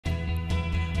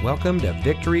Welcome to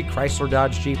Victory Chrysler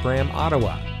Dodge Jeep Ram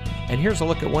Ottawa. And here's a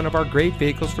look at one of our great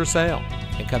vehicles for sale.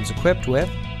 It comes equipped with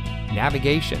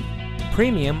navigation,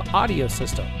 premium audio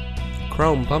system,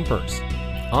 chrome bumpers,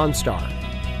 OnStar,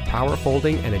 power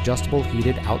folding and adjustable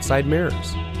heated outside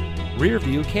mirrors, rear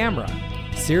view camera,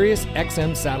 Sirius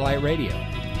XM satellite radio,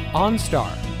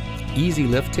 OnStar, easy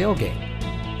lift tailgate,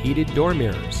 heated door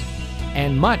mirrors,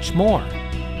 and much more.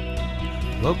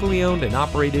 Locally owned and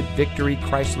operated Victory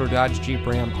Chrysler Dodge Jeep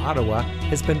Ram Ottawa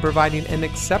has been providing an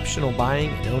exceptional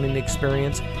buying and owning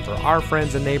experience for our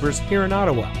friends and neighbors here in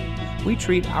Ottawa. We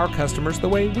treat our customers the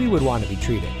way we would want to be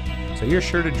treated, so you're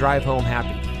sure to drive home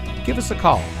happy. Give us a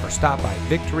call or stop by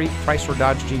Victory Chrysler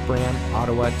Dodge Jeep Ram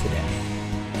Ottawa today.